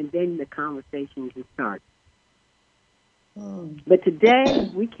 and then the conversation can start. But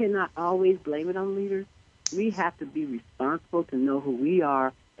today, we cannot always blame it on leaders. We have to be responsible to know who we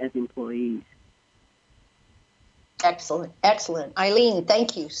are as employees. Excellent. Eileen,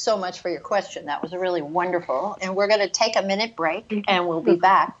 thank you so much for your question. That was really wonderful. And we're going to take a minute break, and we'll be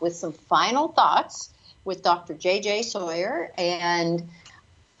back with some final thoughts with Dr. J.J. Sawyer. And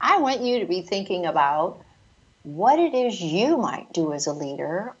I want you to be thinking about what it is you might do as a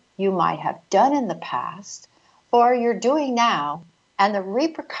leader, you might have done in the past, or you're doing now, and the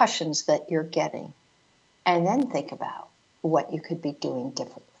repercussions that you're getting. And then think about what you could be doing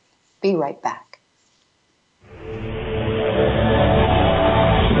differently. Be right back.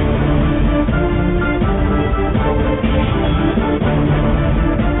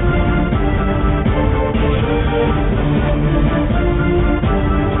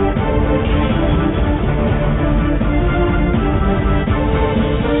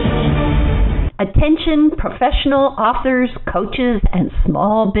 Attention professional authors, coaches, and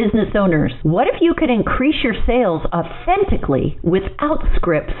small business owners. What if you could increase your sales authentically without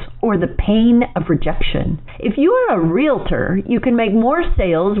scripts or the pain of rejection? If you are a realtor, you can make more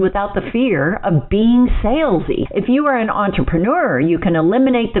sales without the fear of being salesy. If you are an entrepreneur, you can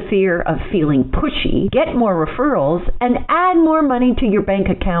eliminate the fear of feeling pushy, get more referrals, and add more money to your bank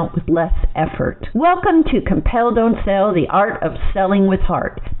account with less effort. Welcome to Compel Don't Sell, the Art of Selling with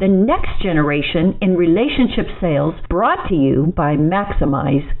Heart, the next generation in relationship sales, brought to you by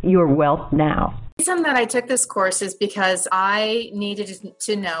Maximize Your Wealth Now. The reason that I took this course is because I needed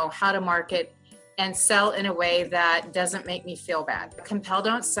to know how to market and sell in a way that doesn't make me feel bad. Compel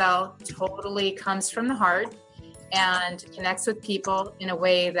Don't Sell totally comes from the heart and connects with people in a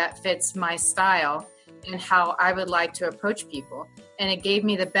way that fits my style and how I would like to approach people. And it gave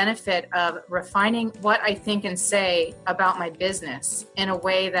me the benefit of refining what I think and say about my business in a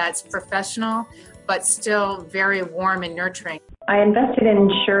way that's professional, but still very warm and nurturing. I invested in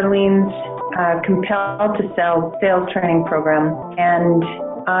Shirlene's Compel to Sell sales training program, and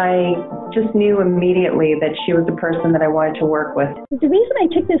I just knew immediately that she was the person that I wanted to work with. The reason I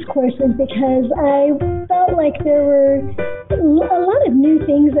took this course was because I felt like there were a lot of new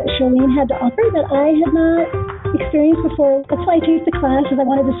things that Shirlene had to offer that I had not experienced before. That's why I took the class, because I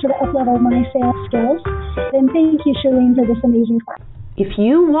wanted to sort of up-level my sales skills. And thank you, Shirlene, for this amazing class. If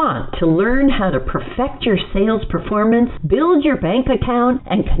you want to learn how to perfect your sales performance, build your bank account,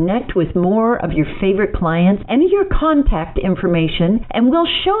 and connect with more of your favorite clients, enter your contact information, and we'll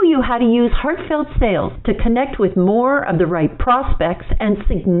show you how to use heartfelt sales to connect with more of the right prospects and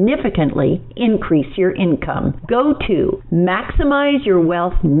significantly increase your income. Go to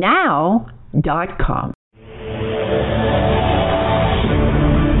MaximizeYourWealthNow.com.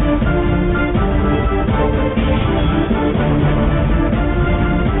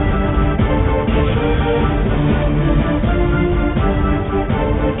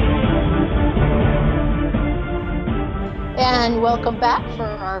 And welcome back for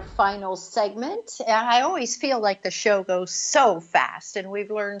our final segment. And I always feel like the show goes so fast, and we've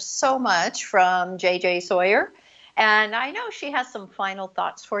learned so much from J.J. Sawyer. And I know she has some final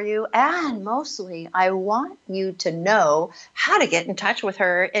thoughts for you. And mostly, I want you to know how to get in touch with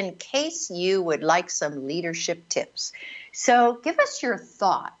her in case you would like some leadership tips. So give us your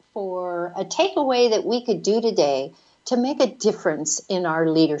thought for a takeaway that we could do today to make a difference in our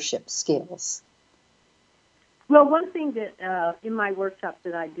leadership skills. Well, one thing that in my workshops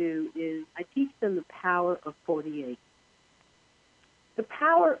that I do is I teach them the power of 48. The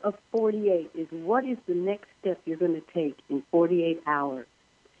power of 48 is what is the next step you're going to take in 48 hours.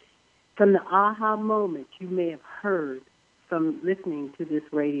 From the aha moments you may have heard from listening to this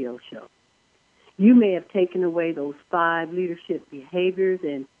radio show. You may have taken away those 5 leadership behaviors,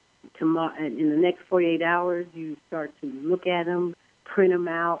 and in the next 48 hours you start to look at them, print them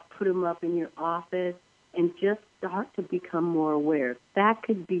out, put them up in your office, and just start to become more aware. That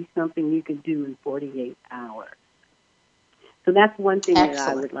could be something you could do in 48 hours. So that's one thing that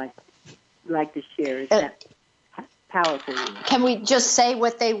I would like to share is that powerful. Can we just say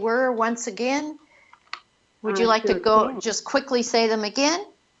what they were once again? Would you like to go just quickly say them again?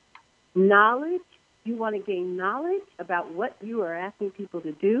 Knowledge. You want to gain knowledge about what you are asking people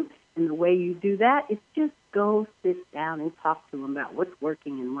to do, and the way you do that is just go sit down and talk to them about what's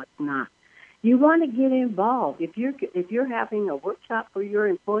working and what's not. You want to get involved. If you're having a workshop for your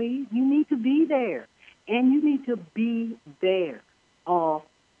employees, you need to be there. And you need to be there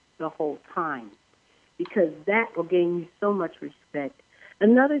the whole time, because that will gain you so much respect.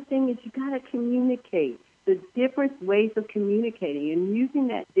 Another thing is you got to communicate, the different ways of communicating and using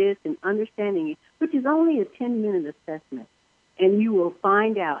that disc and understanding it, which is only a 10-minute assessment. And you will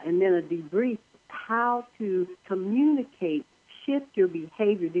find out, and then a debrief, how to communicate, shift your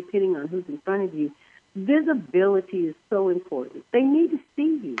behavior depending on who's in front of you. Visibility is so important. They need to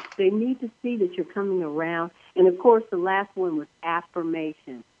see you. They need to see that you're coming around. And, of course, the last one was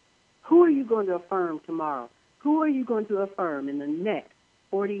affirmation. Who are you going to affirm tomorrow? Who are you going to affirm in the next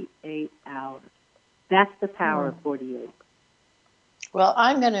 48 hours? That's the power of 48. Well,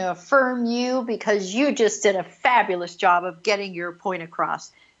 I'm going to affirm you because you just did a fabulous job of getting your point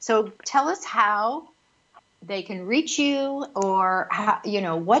across. So tell us how they can reach you, or how,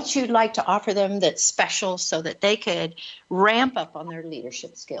 what you'd like to offer them that's special so that they could ramp up on their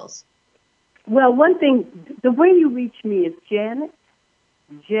leadership skills. Well, one thing, the way you reach me is Janet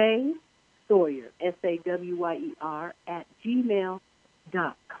J. Sawyer, SAWYER,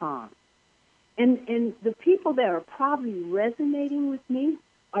 @gmail.com. And the people that are probably resonating with me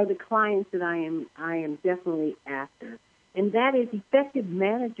are the clients that I am definitely after. And that is effective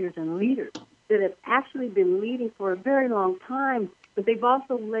managers and leaders that have actually been leading for a very long time, but they've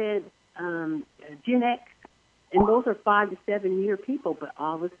also led Gen X, and those are 5 to 7 year people, but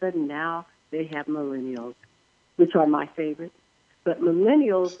all of a sudden now they have millennials, which are my favorites. But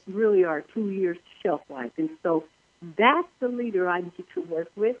millennials really are 2 years shelf life, and so that's the leader I need to work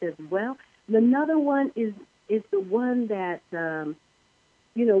with as well. And another one is the one that,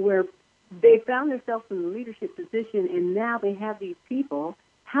 where they found themselves in a leadership position, and now they have these people.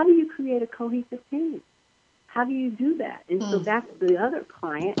 How do you create a cohesive team? How do you do that? And so that's the other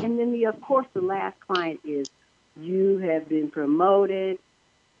client. And then, of course, the last client is you have been promoted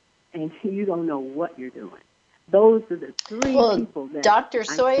and you don't know what you're doing. Those are the 3 people that... Dr.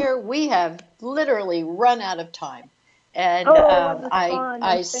 Sawyer, we have literally run out of time. And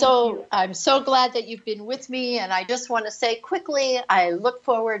I'm so glad that you've been with me. And I just want to say quickly, I look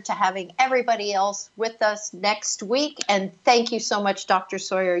forward to having everybody else with us next week. And thank you so much, Dr.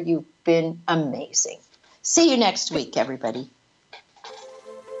 Sawyer. You've been amazing. See you next week, everybody.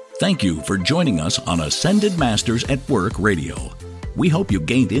 Thank you for joining us on Ascended Masters at Work Radio. We hope you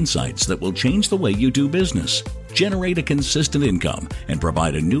gained insights that will change the way you do business, generate a consistent income, and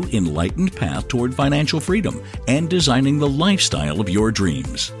provide a new enlightened path toward financial freedom and designing the lifestyle of your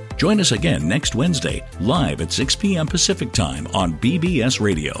dreams. Join us again next Wednesday, live at 6 p.m. Pacific Time on BBS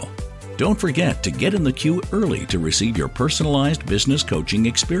Radio. Don't forget to get in the queue early to receive your personalized business coaching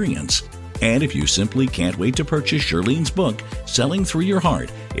experience. And if you simply can't wait to purchase Shirlene's book, Selling Through Your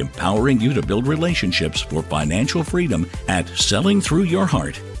Heart, empowering you to build relationships for financial freedom, at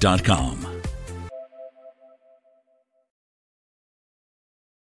sellingthroughyourheart.com.